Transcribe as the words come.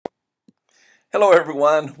Hello,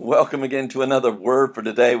 everyone. Welcome again to another Word for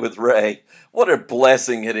Today with Ray. What a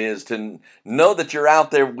blessing it is to know that you're out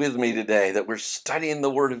there with me today, that we're studying the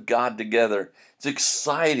Word of God together. It's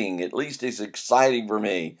exciting, at least it's exciting for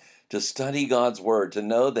me, to study God's Word, to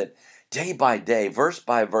know that day by day, verse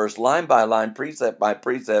by verse, line by line, precept by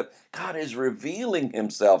precept, God is revealing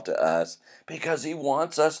Himself to us because He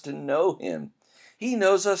wants us to know Him. He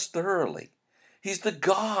knows us thoroughly. He's the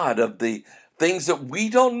God of the things that we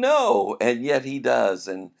don't know, and yet He does.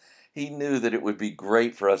 And He knew that it would be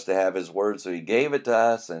great for us to have His Word, so He gave it to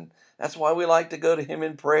us, and that's why we like to go to Him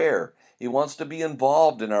in prayer. He wants to be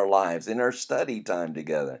involved in our lives, in our study time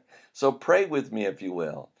together. So pray with me, if you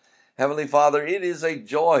will. Heavenly Father, it is a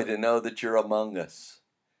joy to know that you're among us.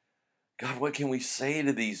 God, what can we say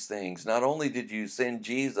to these things? Not only did you send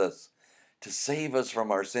Jesus to save us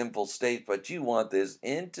from our sinful state, but you want this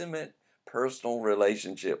intimate, personal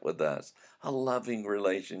relationship with us, a loving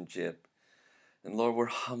relationship. And Lord, we're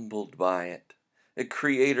humbled by it. A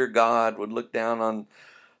creator God would look down on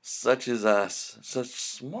such as us, such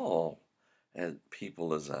small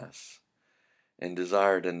people as us, and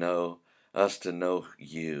desire to know us to know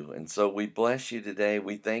you. And so we bless you today.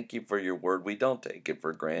 We thank you for your word. We don't take it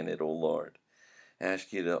for granted, O Lord.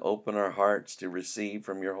 Ask you to open our hearts to receive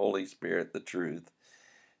from your Holy Spirit the truth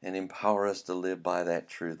and empower us to live by that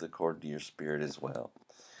truth according to your Spirit as well.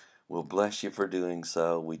 We'll bless you for doing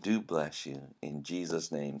so. We do bless you. In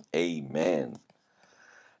Jesus' name, amen.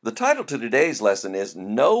 The title to today's lesson is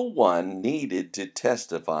No One Needed to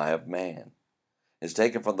Testify of Man. It's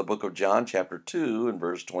taken from the book of John, chapter 2, and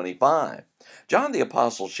verse 25. John the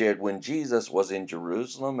Apostle shared when Jesus was in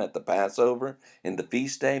Jerusalem at the Passover in the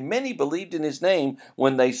feast day, many believed in his name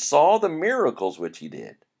when they saw the miracles which he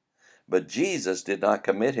did. But Jesus did not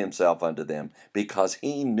commit himself unto them because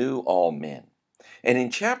he knew all men. And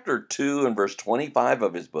in chapter 2 and verse 25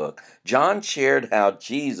 of his book, John shared how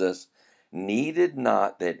Jesus needed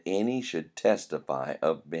not that any should testify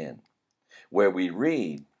of men, where we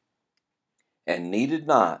read, and needed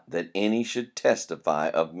not that any should testify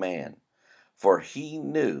of man, for he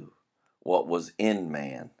knew what was in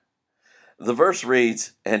man. The verse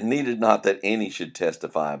reads, and needed not that any should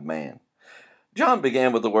testify of man. John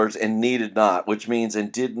began with the words, and needed not, which means, and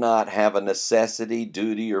did not have a necessity,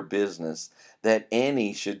 duty, or business that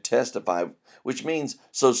any should testify, which means,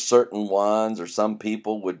 so certain ones or some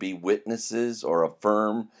people would be witnesses or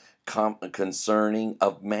affirm concerning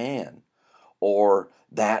of man, or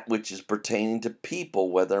that which is pertaining to people,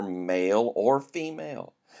 whether male or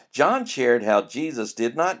female. John shared how Jesus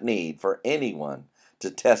did not need for anyone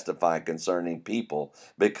to testify concerning people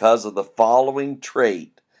because of the following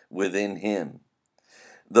trait within him.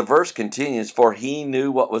 The verse continues, for he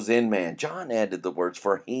knew what was in man. John added the words,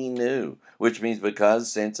 for he knew, which means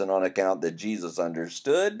because, since, and on account that Jesus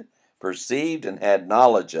understood, perceived, and had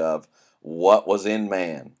knowledge of what was in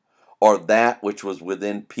man, or that which was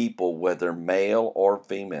within people, whether male or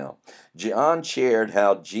female. John shared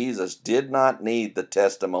how Jesus did not need the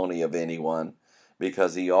testimony of anyone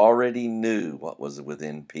because he already knew what was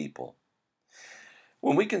within people.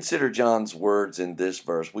 When we consider John's words in this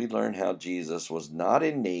verse, we learn how Jesus was not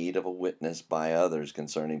in need of a witness by others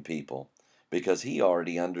concerning people because he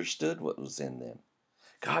already understood what was in them.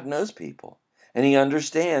 God knows people, and he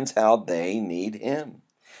understands how they need him.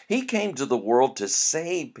 He came to the world to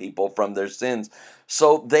save people from their sins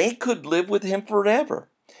so they could live with him forever.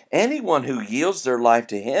 Anyone who yields their life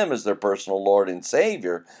to him as their personal Lord and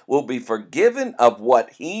Savior will be forgiven of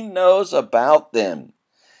what he knows about them,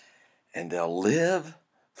 and they'll live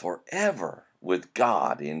forever with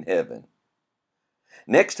God in heaven.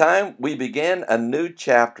 Next time, we begin a new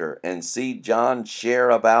chapter and see John share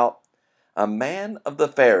about a man of the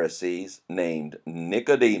Pharisees named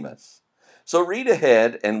Nicodemus. So read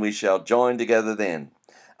ahead, and we shall join together then.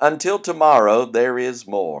 Until tomorrow, there is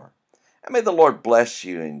more. And may the Lord bless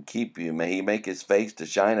you and keep you. May he make his face to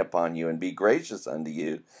shine upon you and be gracious unto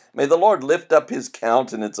you. May the Lord lift up his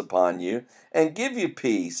countenance upon you and give you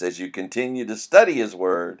peace as you continue to study his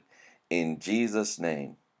word. In Jesus'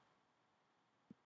 name.